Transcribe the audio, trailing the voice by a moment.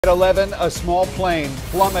At 11, a small plane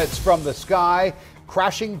plummets from the sky,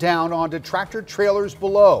 crashing down onto tractor trailers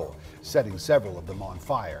below, setting several of them on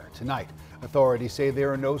fire. Tonight, authorities say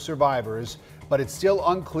there are no survivors, but it's still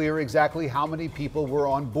unclear exactly how many people were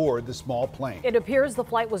on board the small plane. It appears the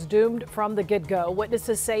flight was doomed from the get-go.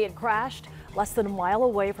 Witnesses say it crashed less than a mile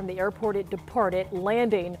away from the airport it departed,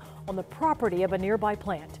 landing on the property of a nearby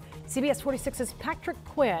plant. CBS 46's Patrick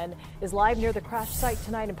Quinn is live near the crash site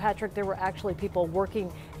tonight. And Patrick, there were actually people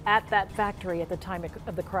working at that factory at the time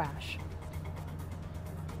of the crash.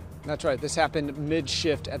 That's right. This happened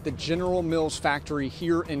mid-shift at the General Mills factory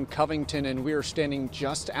here in Covington, and we are standing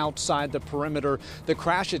just outside the perimeter. The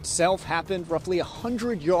crash itself happened roughly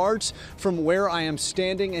 100 yards from where I am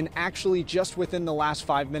standing, and actually just within the last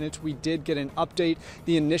 5 minutes, we did get an update.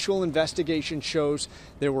 The initial investigation shows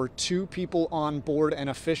there were 2 people on board,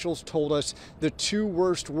 and officials told us the 2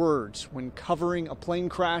 worst words when covering a plane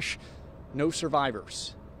crash: no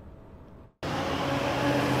survivors.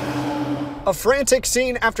 A frantic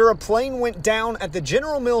scene after a plane went down at the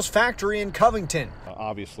General Mills factory in Covington.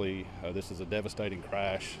 Obviously, this is a devastating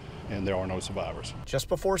crash, and there are no survivors. Just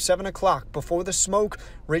before 7 o'clock, before the smoke,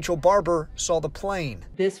 Rachel Barber saw the plane.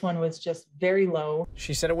 This one was just very low.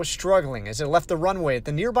 She said it was struggling as it left the runway at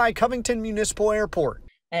the nearby Covington Municipal Airport.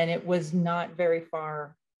 And it was not very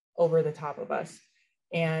far over the top of us.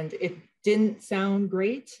 And it didn't sound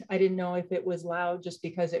great. I didn't know if it was loud just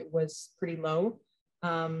because it was pretty low.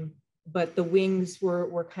 But the wings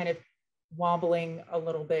were kind of wobbling a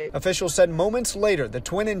little bit. Officials said moments later, the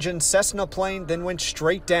twin-engine Cessna plane then went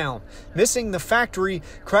straight down, missing the factory,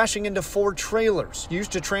 crashing into 4 trailers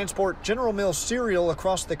used to transport General Mills cereal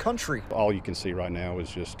across the country. All you can see right now is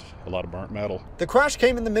just a lot of burnt metal. The crash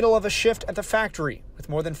came in the middle of a shift at the factory with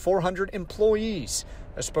more than 400 employees.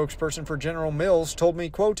 A spokesperson for General Mills told me,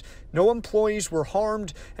 quote, no employees were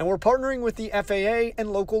harmed, and we're partnering with the FAA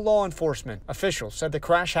and local law enforcement. Officials said the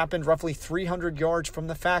crash happened roughly 300 yards from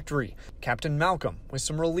the factory. Captain Malcolm with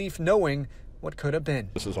some relief knowing what could have been.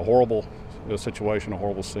 This is a horrible situation, a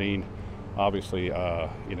horrible scene. Obviously, the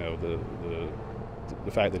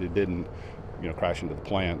fact that it didn't, crash into the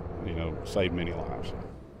plant, saved many lives.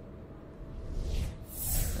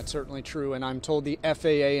 That's certainly true, and I'm told the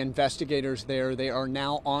FAA investigators there, they are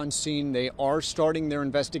now on scene. They are starting their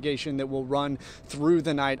investigation that will run through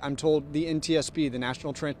the night. I'm told the NTSB, the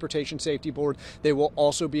National Transportation Safety Board, they will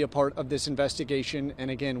also be a part of this investigation. And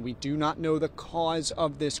again, we do not know the cause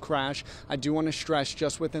of this crash. I do want to stress,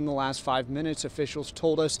 just within the last 5 minutes, officials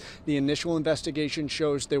told us the initial investigation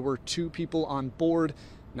shows there were 2 people on board.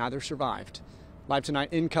 Neither survived. Live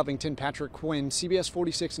tonight in Covington, Patrick Quinn, CBS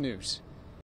 46 News.